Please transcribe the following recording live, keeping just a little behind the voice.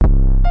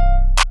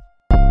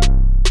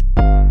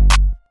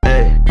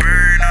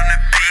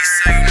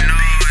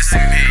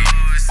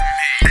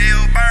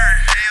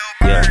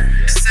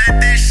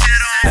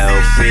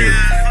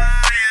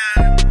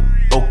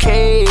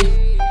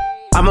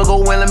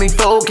me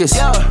focus.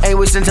 Ain't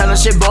wasting time, that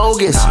shit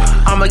bogus.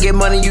 I'ma get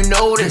money, you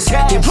know this.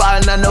 He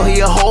plotting, I know he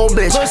a whole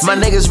bitch. My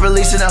niggas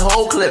releasing a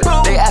whole clip.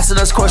 They asking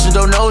us questions,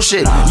 don't know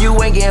shit.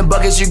 You ain't getting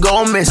buckets, you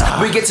gon' miss.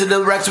 We get to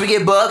the racks, we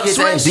get buckets.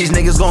 These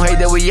niggas gon' hate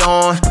that we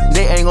on.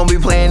 They ain't gon' be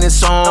playing this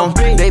song.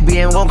 They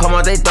BM gon' come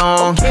out they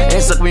thong.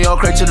 And suck me all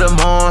crack to the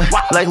morn.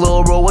 Like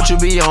Lil' Bro, what you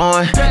be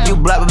on? You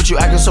black, but you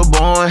acting so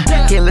boring.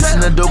 Can't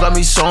listen to dope, got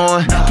me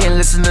sawing. Can't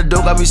listen to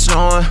dope, got me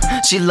snoring.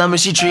 She love me,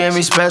 she treating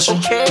me special.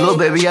 Little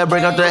baby, I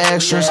bring out the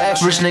extras.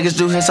 Rich niggas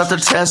do hits out the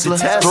Tesla.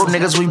 Broke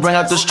niggas, we bring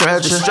out the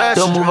stretcher.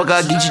 Don't move, I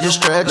got Geechee the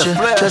stretcher.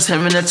 Cause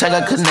him and the tag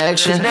got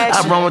connection.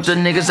 I run with the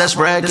niggas that's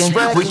wrecking.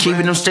 We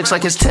keeping them sticks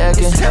like it's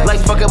Tekken. Like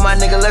fucking my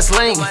nigga, let's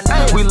link.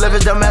 We live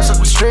it dumb ass up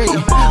the street.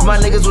 My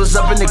niggas was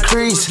up in the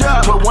crease.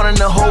 Put one in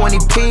the hole and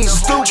he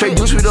pees. Trade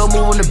dudes, we don't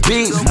move on the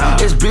beat.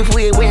 It's beef,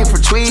 we ain't waiting for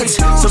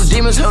tweets. Some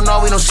demons, hell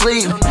no, we don't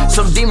sleep.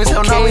 Some demons,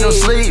 hell no, we don't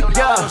sleep.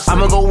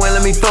 I'ma go in,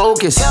 let me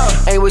focus.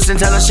 Ain't wasting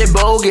time, that shit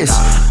bogus.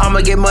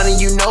 I'ma get money,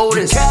 you know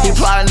this. He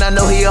plotting, I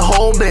know he a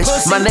whole bitch.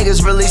 My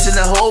niggas releasing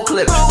the whole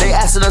clip. They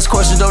asking us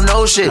questions, don't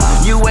know shit.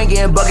 You ain't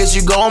getting buckets,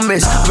 you gon'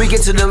 miss. We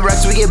get to the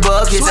racks, we get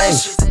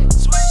buckets.